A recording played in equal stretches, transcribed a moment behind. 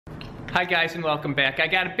Hi guys and welcome back. I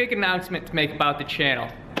got a big announcement to make about the channel.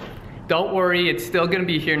 Don't worry, it's still gonna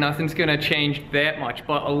be here. Nothing's gonna change that much,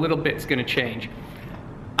 but a little bit's gonna change.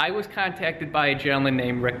 I was contacted by a gentleman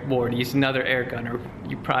named Rick Ward. He's another air gunner.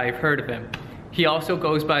 You probably have heard of him. He also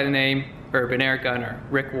goes by the name Urban Airgunner.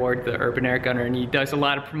 Rick Ward, the Urban Airgunner, and he does a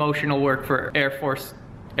lot of promotional work for Air Force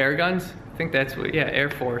air guns. I think that's what, yeah, Air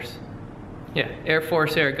Force. Yeah, Air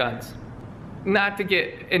Force air guns. Not to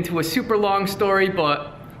get into a super long story,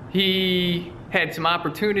 but he had some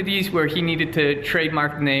opportunities where he needed to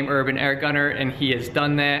trademark the name Urban Airgunner, and he has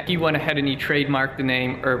done that. He went ahead and he trademarked the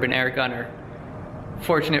name Urban Airgunner.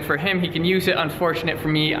 Fortunate for him, he can use it. Unfortunate for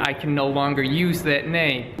me, I can no longer use that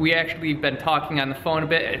name. We actually been talking on the phone a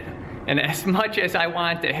bit, and as much as I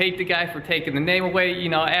want to hate the guy for taking the name away, you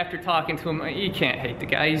know, after talking to him, you can't hate the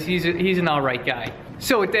guy. He's an all right guy.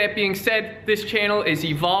 So with that being said, this channel is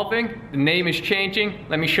evolving. The name is changing.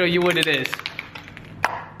 Let me show you what it is.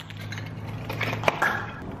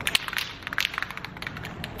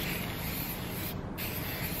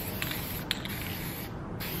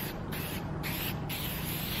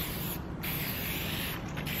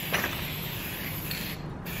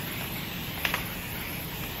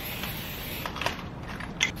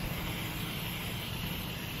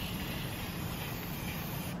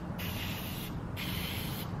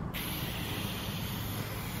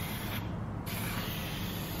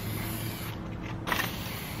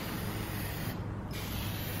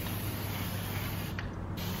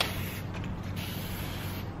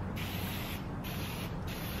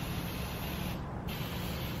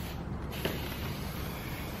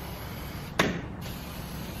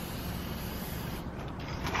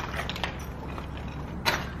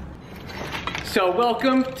 So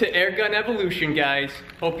welcome to Airgun Evolution, guys.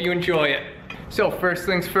 Hope you enjoy it. So first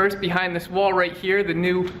things first, behind this wall right here, the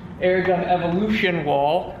new Airgun Evolution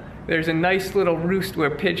wall, there's a nice little roost where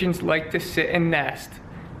pigeons like to sit and nest.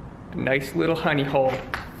 A nice little honey hole.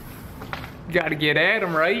 Gotta get at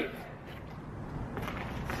them, right?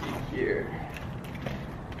 Let's see here.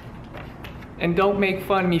 And don't make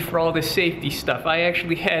fun of me for all this safety stuff. I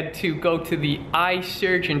actually had to go to the eye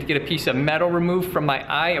surgeon to get a piece of metal removed from my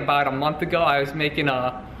eye about a month ago. I was making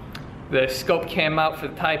the scope cam out for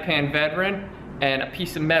the Taipan veteran, and a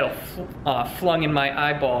piece of metal flung in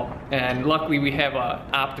my eyeball. And luckily we have an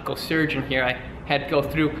optical surgeon here. I had to go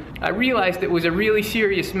through. I realized it was a really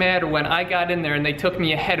serious matter when I got in there and they took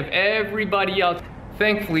me ahead of everybody else.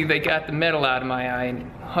 Thankfully they got the metal out of my eye,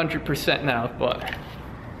 and 100% now, but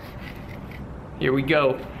here we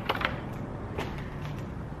go.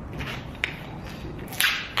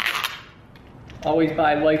 Always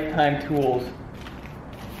buy lifetime tools.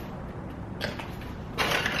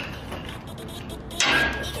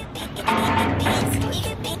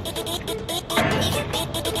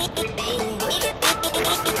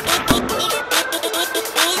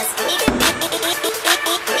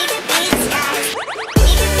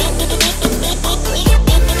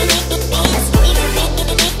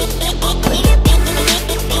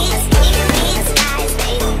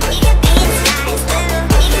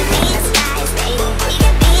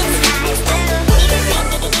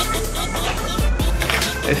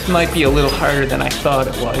 This might be a little harder than I thought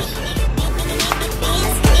it was.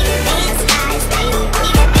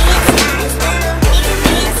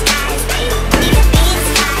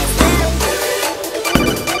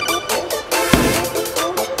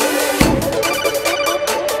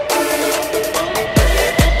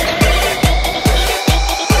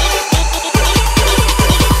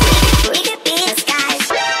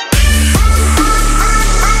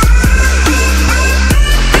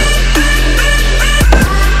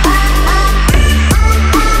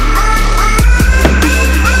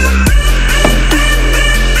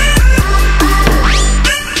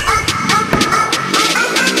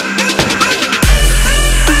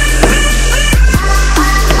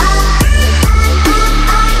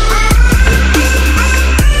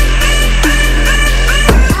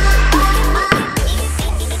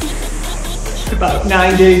 About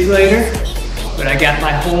 9 days later, but I got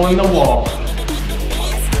my hole in the wall.